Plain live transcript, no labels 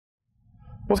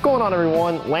What's going on,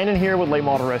 everyone? Landon here with Late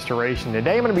Model Restoration.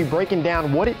 Today I'm going to be breaking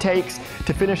down what it takes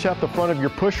to finish up the front of your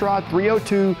pushrod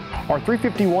 302 or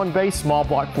 351 base small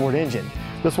block Ford engine.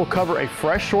 This will cover a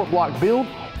fresh short block build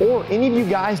or any of you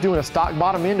guys doing a stock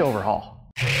bottom end overhaul.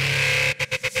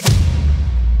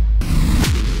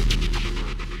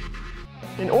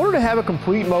 In order to have a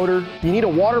complete motor, you need a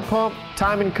water pump,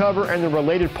 timing cover, and the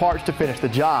related parts to finish the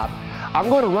job. I'm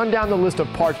going to run down the list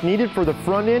of parts needed for the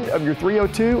front end of your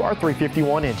 302 or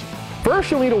 351 engine.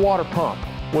 First, you'll need a water pump,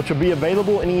 which will be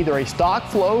available in either a stock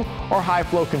flow or high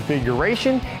flow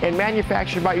configuration and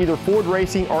manufactured by either Ford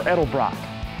Racing or Edelbrock.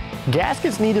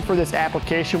 Gaskets needed for this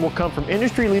application will come from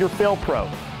industry leader Felpro,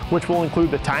 which will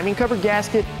include the timing cover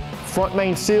gasket, front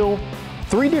main seal,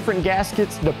 3 different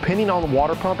gaskets depending on the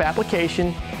water pump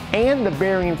application, and the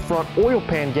bearing front oil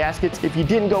pan gaskets if you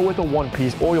didn't go with a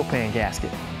one-piece oil pan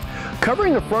gasket.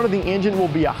 Covering the front of the engine will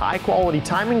be a high-quality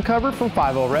timing cover from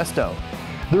Resto.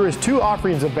 There is 2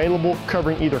 offerings available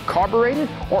covering either carbureted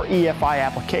or EFI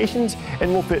applications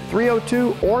and will fit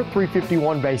 302 or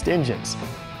 351 based engines.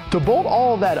 To bolt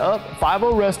all of that up,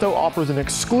 Resto offers an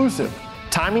exclusive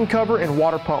timing cover and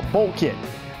water pump bolt kit.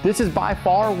 This is by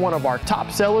far one of our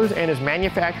top sellers and is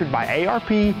manufactured by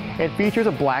ARP and features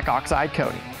a black oxide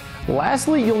coating.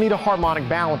 Lastly, you'll need a harmonic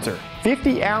balancer.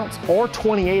 50 ounce or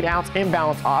 28 ounce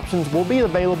imbalance options will be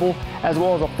available, as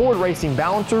well as a Ford Racing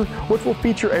balancer, which will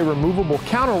feature a removable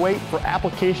counterweight for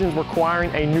applications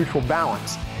requiring a neutral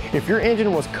balance. If your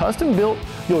engine was custom built,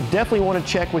 you'll definitely want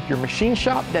to check with your machine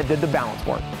shop that did the balance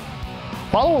work.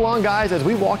 Follow along, guys, as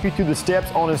we walk you through the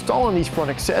steps on installing these front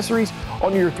accessories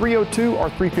on your 302 or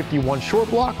 351 short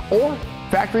block or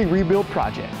factory rebuild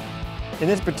project. In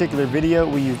this particular video,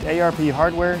 we used ARP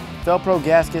hardware, Felpro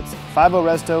gaskets,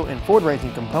 Resto, and Ford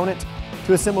Racing components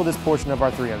to assemble this portion of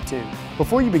our 302.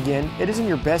 Before you begin, it is in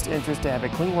your best interest to have a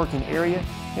clean working area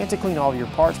and to clean all of your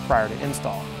parts prior to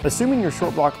install. Assuming your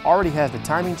short block already has the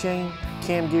timing chain,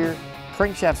 cam gear,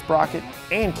 crankshaft sprocket,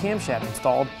 and camshaft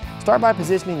installed, start by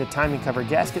positioning the timing cover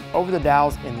gasket over the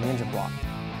dowels in the engine block.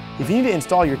 If you need to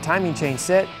install your timing chain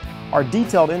set, our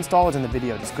detailed install is in the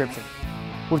video description.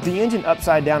 With the engine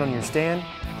upside down on your stand,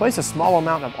 place a small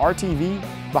amount of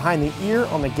RTV behind the ear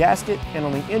on the gasket and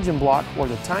on the engine block where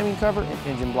the timing cover and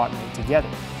engine block meet together.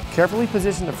 Carefully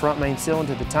position the front main seal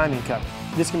into the timing cover.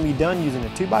 This can be done using a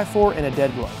 2x4 and a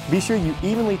dead glove. Be sure you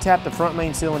evenly tap the front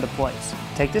main seal into place.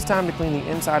 Take this time to clean the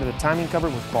inside of the timing cover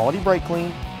with quality brake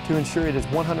clean to ensure it is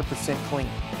 100% clean.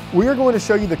 We are going to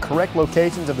show you the correct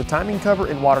locations of the timing cover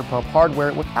and water pump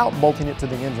hardware without bolting it to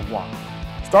the engine block.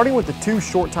 Starting with the 2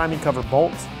 short timing cover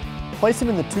bolts, place them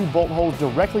in the 2 bolt holes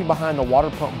directly behind the water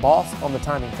pump boss on the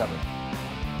timing cover.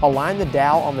 Align the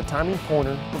dowel on the timing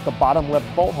pointer with the bottom left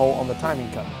bolt hole on the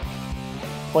timing cover.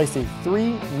 Place the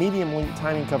 3 medium length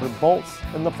timing cover bolts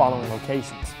in the following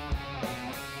locations.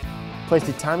 Place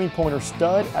the timing pointer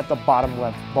stud at the bottom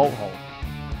left bolt hole.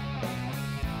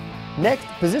 Next,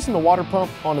 position the water pump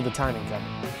onto the timing cover.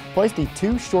 Place the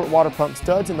 2 short water pump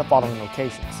studs in the following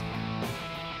locations.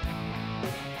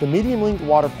 The medium length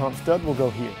water pump stud will go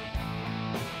here.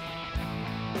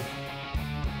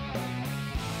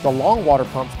 The long water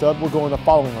pump stud will go in the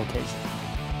following location.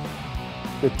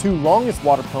 The 2 longest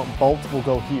water pump bolts will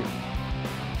go here.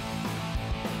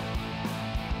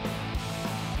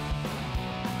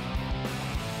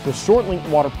 The short length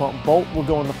water pump bolt will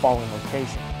go in the following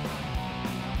location.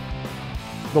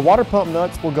 The water pump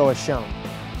nuts will go as shown.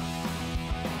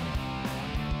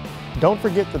 Don't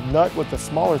forget the nut with the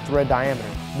smaller thread diameter.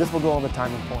 This will go on the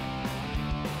timing point.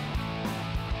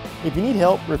 If you need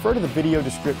help, refer to the video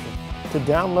description to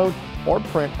download or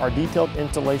print our detailed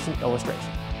installation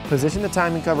illustration. Position the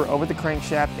timing cover over the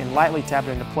crankshaft and lightly tap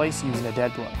it into place using a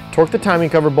dead glove. Torque the timing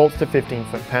cover bolts to 15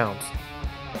 foot-pounds.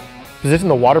 Position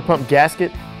the water pump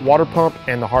gasket, water pump,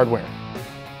 and the hardware.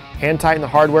 Hand tighten the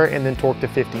hardware and then torque to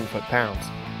 15 foot-pounds.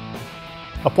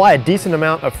 Apply a decent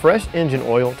amount of fresh engine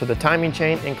oil to the timing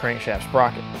chain and crankshaft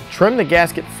sprocket. Trim the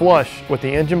gasket flush with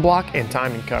the engine block and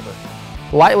timing cover.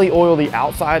 Lightly oil the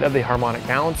outside of the harmonic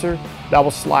balancer that will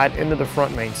slide into the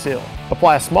front main seal.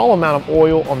 Apply a small amount of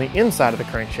oil on the inside of the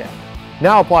crankshaft.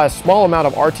 Now apply a small amount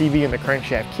of RTV in the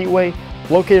crankshaft keyway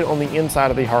located on the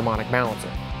inside of the harmonic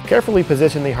balancer. Carefully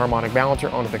position the harmonic balancer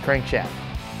onto the crankshaft.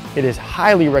 It is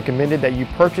highly recommended that you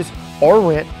purchase or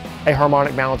rent a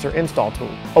harmonic balancer install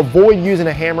tool. Avoid using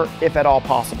a hammer if at all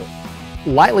possible.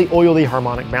 Lightly oil the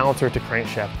harmonic balancer to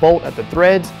crankshaft bolt at the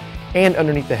threads and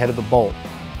underneath the head of the bolt.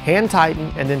 Hand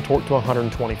tighten and then torque to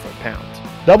 120 foot-pounds.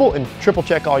 Double and triple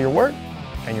check all your work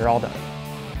and you're all done.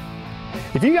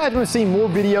 If you guys want to see more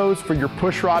videos for your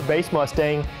pushrod based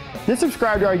Mustang, then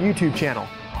subscribe to our YouTube channel.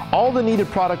 All the needed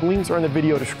product links are in the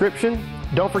video description.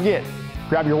 Don't forget,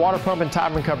 grab your water pump and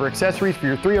timing cover accessories for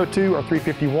your 302 or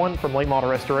 351 from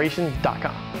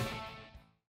latemodelrestoration.com.